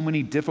with so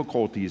many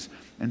difficulties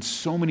and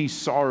so many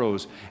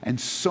sorrows and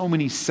so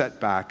many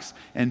setbacks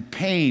and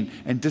pain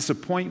and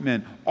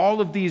disappointment. All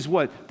of these,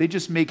 they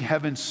just make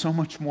heaven so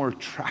much more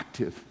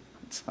attractive.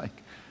 It's like,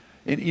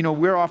 and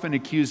we're often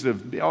accused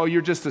of, oh,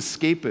 you're just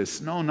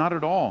escapists. No, not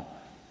at all.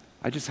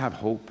 I just have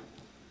hope.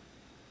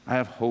 I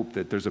have hope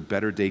that there's a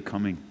better day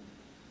coming.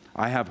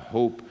 I have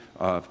hope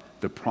of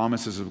the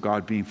promises of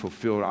God being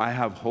fulfilled. I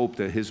have hope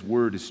that His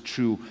word is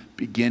true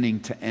beginning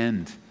to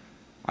end.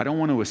 I don't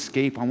want to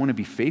escape. I want to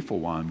be faithful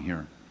while I'm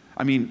here.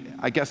 I mean,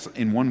 I guess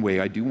in one way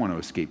I do want to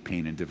escape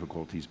pain and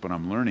difficulties, but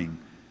I'm learning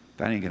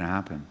that ain't going to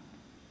happen.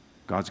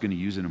 God's going to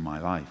use it in my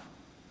life.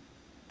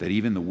 That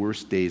even the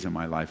worst days in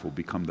my life will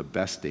become the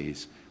best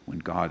days when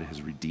God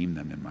has redeemed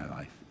them in my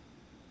life.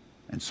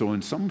 And so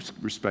in some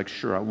respects,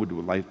 sure, I would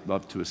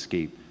love to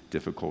escape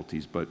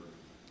difficulties, but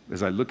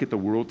as I look at the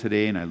world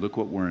today and I look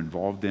what we're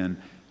involved in,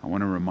 I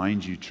want to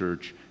remind you,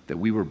 church, that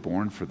we were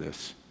born for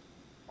this.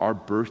 Our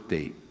birth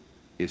date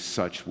is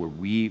such where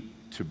we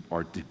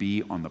are to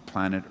be on the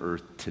planet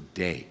Earth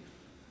today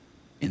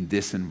in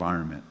this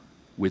environment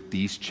with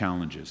these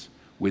challenges,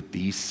 with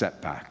these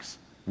setbacks.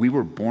 We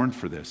were born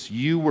for this.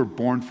 You were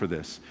born for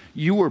this.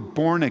 You were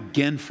born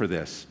again for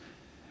this.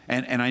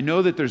 And I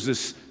know that there's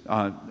this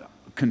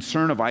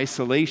concern of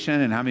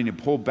isolation and having to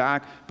pull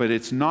back, but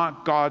it's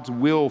not God's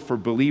will for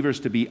believers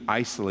to be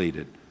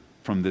isolated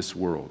from this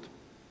world.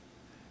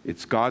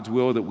 It's God's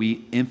will that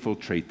we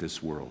infiltrate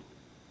this world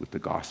with the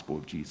gospel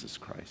of Jesus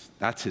Christ.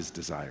 That's His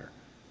desire.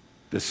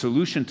 The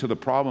solution to the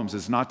problems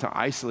is not to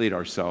isolate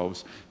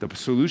ourselves. The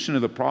solution to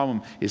the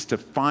problem is to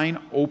find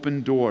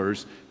open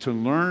doors, to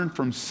learn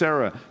from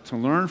Sarah, to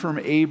learn from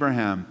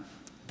Abraham,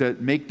 to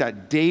make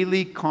that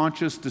daily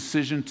conscious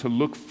decision to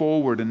look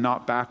forward and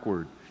not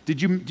backward.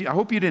 I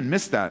hope you didn't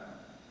miss that.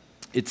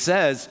 It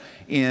says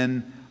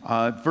in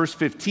verse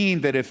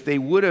 15 that if they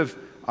would have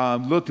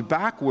looked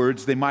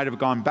backwards, they might have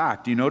gone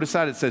back. Do you notice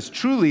that? It says,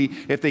 truly,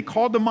 if they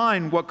called to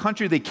mind what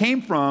country they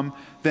came from,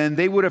 then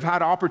they would have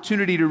had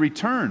opportunity to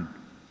return.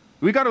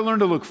 We got to learn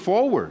to look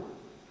forward.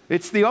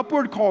 It's the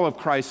upward call of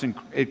Christ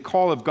and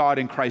call of God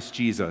in Christ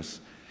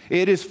Jesus.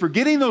 It is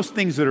forgetting those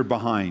things that are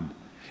behind.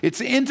 It's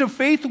into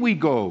faith we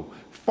go,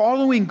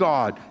 following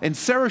God. And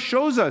Sarah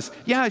shows us,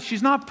 yeah,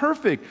 she's not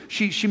perfect.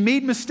 She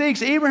made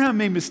mistakes. Abraham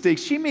made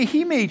mistakes. He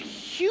made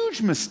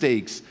huge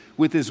mistakes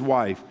with his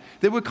wife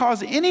that would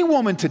cause any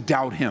woman to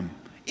doubt him,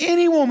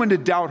 any woman to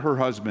doubt her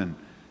husband.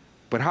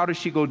 But how does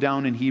she go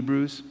down in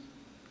Hebrews?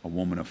 A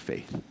woman of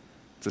faith.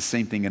 It's the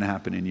same thing going to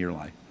happen in your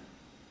life.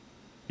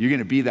 You're going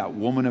to be that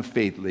woman of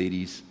faith,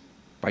 ladies,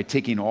 by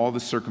taking all the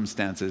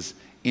circumstances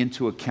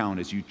into account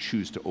as you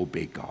choose to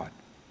obey God.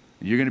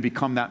 And you're going to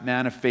become that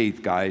man of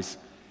faith, guys,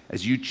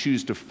 as you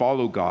choose to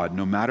follow God,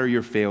 no matter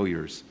your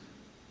failures,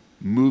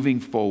 moving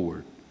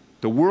forward.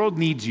 The world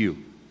needs you.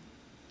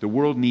 The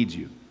world needs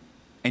you.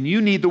 And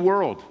you need the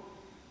world.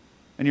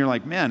 And you're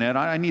like, man, Ed,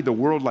 I need the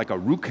world like a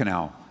root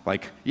canal.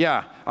 Like,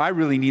 yeah, I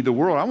really need the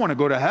world. I want to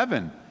go to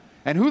heaven.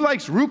 And who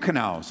likes root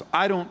canals?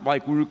 I don't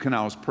like root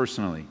canals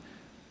personally.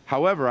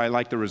 However, I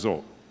like the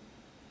result.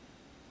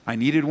 I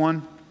needed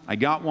one. I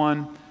got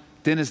one.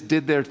 Dentists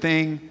did their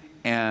thing.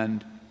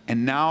 And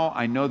now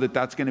I know that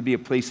that's going to be a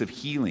place of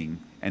healing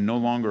and no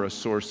longer a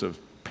source of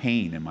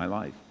pain in my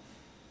life.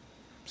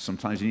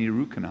 Sometimes you need a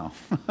root canal.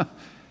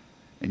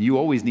 And you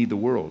always need the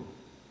world.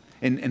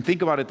 And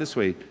think about it this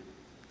way.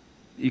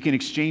 You can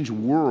exchange the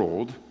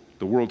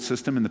world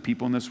system and the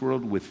people in this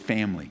world with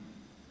family.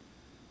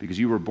 Because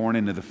you were born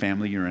into the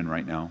family you're in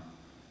right now.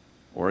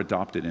 Or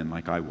adopted in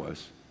like I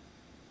was.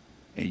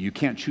 And you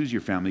can't choose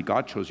your family.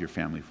 God chose your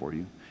family for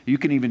you. You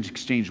can even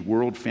exchange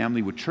world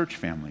family with church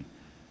family.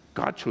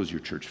 God chose your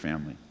church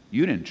family.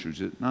 You didn't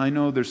choose it. Now, I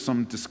know there's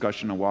some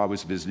discussion of while I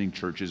was visiting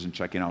churches and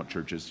checking out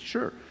churches.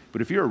 Sure.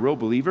 But if you're a real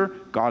believer,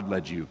 God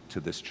led you to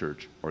this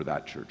church or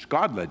that church.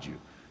 God led you.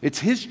 It's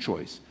His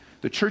choice.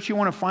 The church you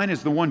want to find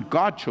is the one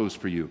God chose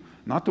for you,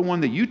 not the one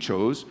that you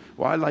chose.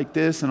 Well, I like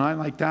this and I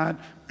like that.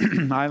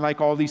 I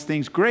like all these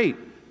things. Great.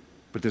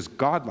 But does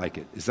God like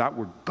it? Is that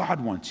where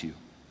God wants you?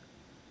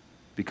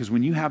 Because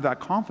when you have that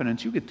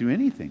confidence, you get through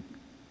anything.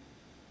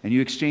 And you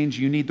exchange,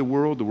 you need the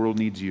world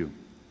needs you.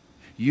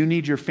 You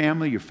need your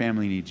family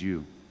needs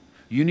you.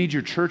 You need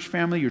your church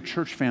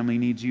family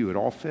needs you. It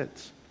all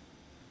fits.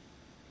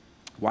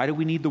 Why do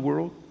we need the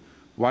world?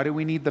 Why do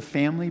we need the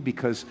family?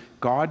 Because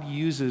God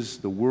uses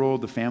the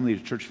world, the family,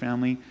 the church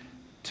family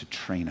to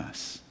train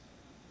us.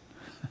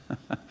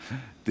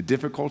 The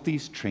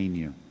difficulties train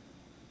you.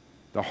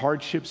 The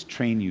hardships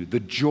train you. The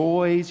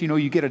joys,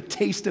 you get a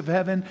taste of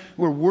heaven.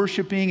 We're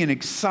worshiping and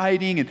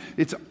exciting and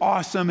it's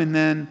awesome. And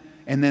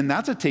then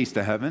that's a taste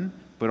of heaven.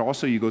 But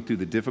also you go through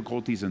the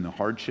difficulties and the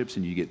hardships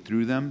and you get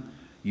through them.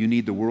 You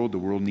need the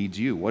world needs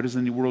you. What does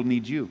the world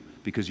need you?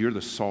 Because you're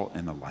the salt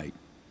and the light.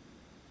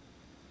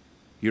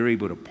 You're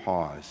able to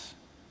pause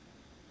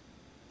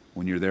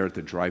when you're there at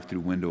the drive-through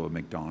window of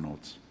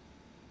McDonald's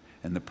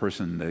and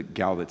the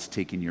gal that's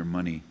taking your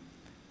money,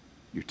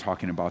 you're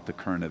talking about the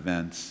current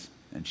events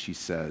and she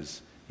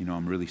says,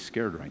 I'm really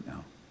scared right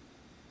now.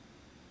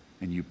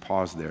 And you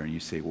pause there and you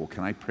say, well,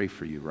 can I pray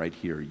for you right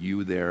here?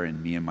 You there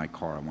and me in my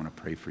car, I want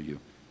to pray for you.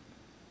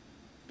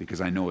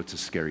 Because I know it's a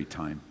scary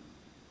time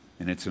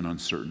and it's an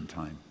uncertain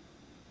time.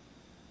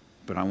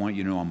 But I want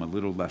you to know I'm a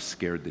little less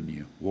scared than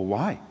you. Well,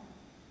 why?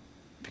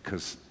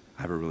 Because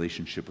I have a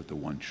relationship with the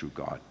one true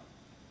God.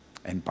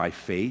 And by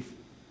faith,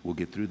 we'll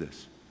get through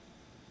this.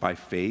 By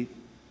faith,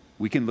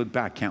 we can look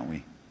back, can't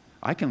we?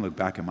 I can look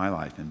back in my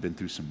life and been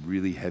through some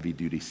really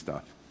heavy-duty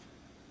stuff.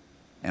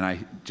 And I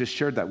just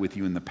shared that with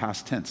you in the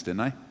past tense,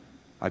 didn't I?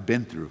 I've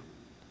been through.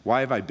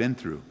 Why have I been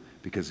through?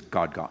 Because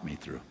God got me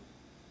through.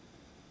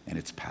 And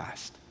it's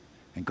past.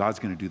 And God's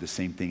going to do the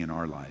same thing in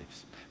our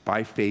lives.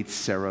 By faith,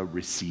 Sarah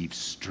received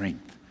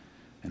strength.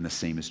 And the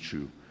same is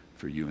true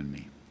for you and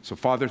me. So,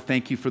 Father,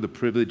 thank you for the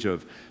privilege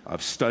of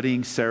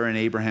studying Sarah and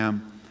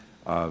Abraham,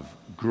 of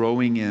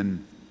growing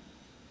in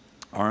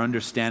our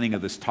understanding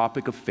of this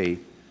topic of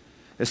faith,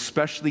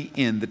 especially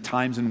in the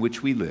times in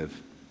which we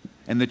live,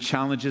 and the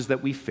challenges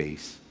that we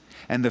face,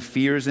 and the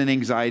fears and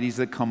anxieties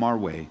that come our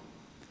way.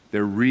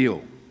 They're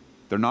real.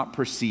 They're not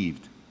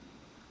perceived.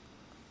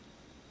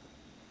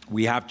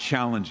 We have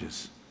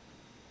challenges,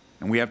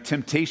 and we have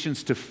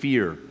temptations to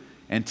fear,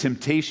 and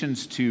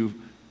temptations to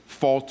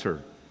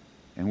falter.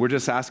 And we're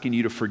just asking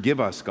you to forgive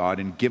us, God,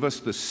 and give us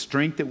the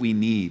strength that we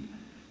need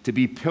to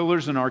be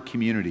pillars in our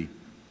community,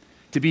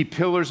 to be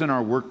pillars in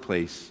our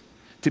workplace,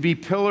 to be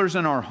pillars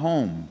in our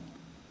home.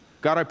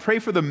 God, I pray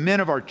for the men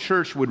of our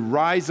church would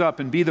rise up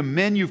and be the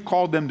men you've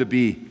called them to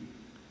be.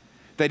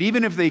 That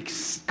even if they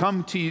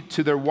come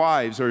to their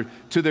wives or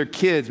to their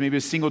kids, maybe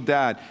a single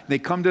dad, they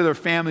come to their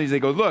families, they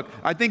go, look,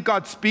 I think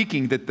God's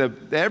speaking,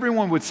 that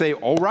everyone would say,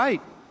 all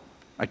right,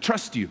 I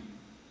trust you.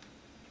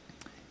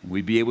 And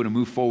we'd be able to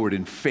move forward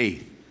in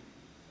faith.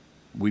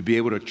 We'd be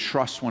able to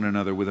trust one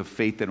another with a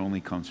faith that only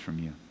comes from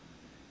you.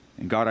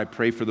 And God, I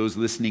pray for those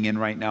listening in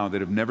right now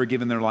that have never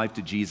given their life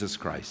to Jesus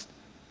Christ,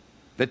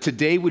 that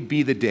today would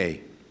be the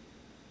day.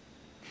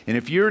 And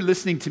if you're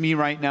listening to me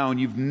right now and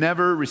you've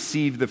never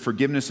received the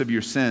forgiveness of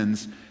your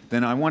sins,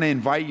 then I want to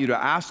invite you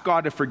to ask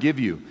God to forgive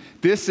you.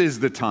 This is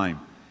the time.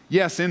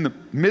 Yes, in the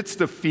midst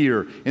of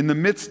fear, in the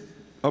midst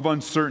of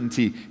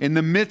uncertainty, in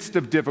the midst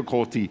of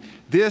difficulty,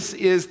 this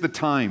is the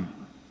time.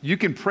 You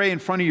can pray in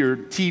front of your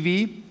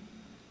TV.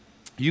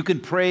 You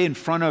can pray in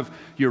front of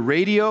your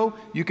radio.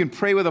 You can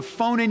pray with a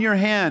phone in your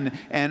hand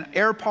and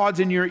AirPods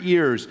in your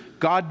ears.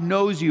 God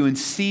knows you and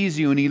sees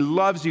you, and He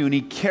loves you, and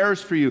He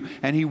cares for you,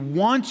 and He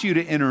wants you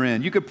to enter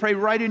in. You could pray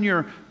right in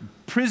your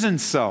prison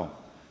cell,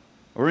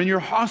 or in your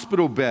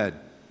hospital bed,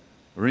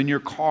 or in your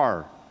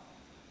car,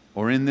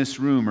 or in this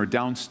room, or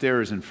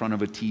downstairs in front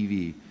of a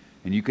TV.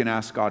 And you can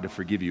ask God to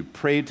forgive you.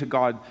 Pray to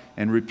God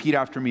and repeat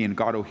after me, and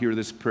God will hear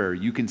this prayer.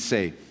 You can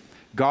say,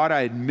 God,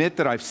 I admit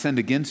that I've sinned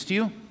against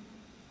you,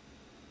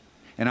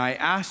 and I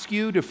ask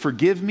you to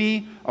forgive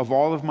me of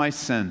all of my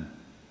sin.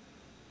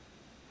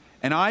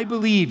 And I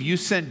believe you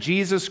sent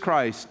Jesus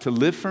Christ to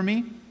live for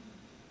me,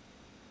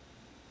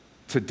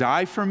 to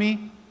die for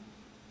me,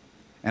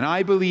 and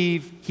I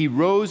believe He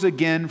rose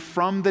again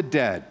from the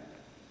dead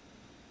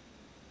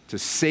to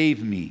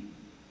save me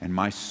and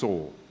my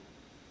soul.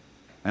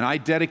 And I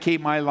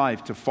dedicate my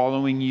life to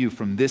following you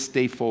from this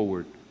day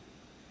forward.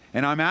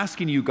 And I'm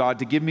asking you, God,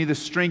 to give me the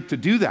strength to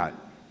do that.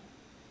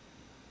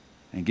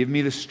 And give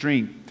me the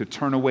strength to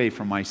turn away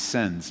from my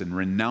sins and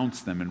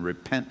renounce them and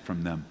repent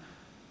from them,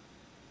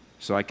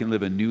 so I can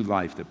live a new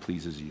life that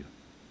pleases you.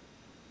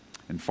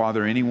 And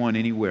Father, anyone,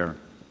 anywhere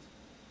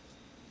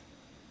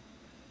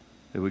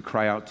that would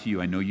cry out to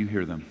you, I know you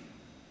hear them.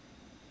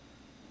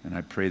 And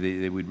I pray that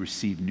they would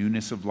receive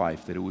newness of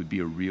life, that it would be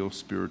a real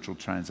spiritual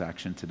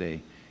transaction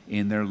today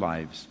in their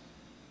lives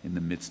in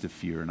the midst of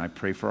fear. And I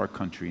pray for our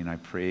country, and I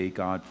pray,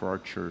 God, for our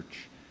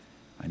church.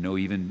 I know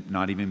even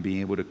not even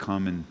being able to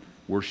come and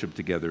worship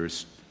together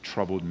has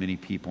troubled many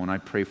people, and I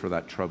pray for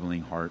that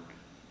troubling heart.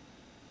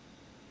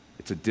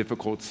 It's a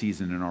difficult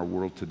season in our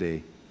world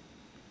today.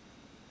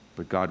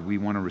 But God, we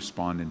want to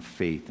respond in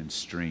faith and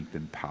strength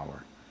and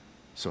power.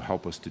 So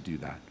help us to do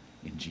that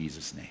in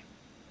Jesus' name.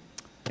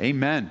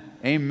 Amen.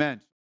 Amen.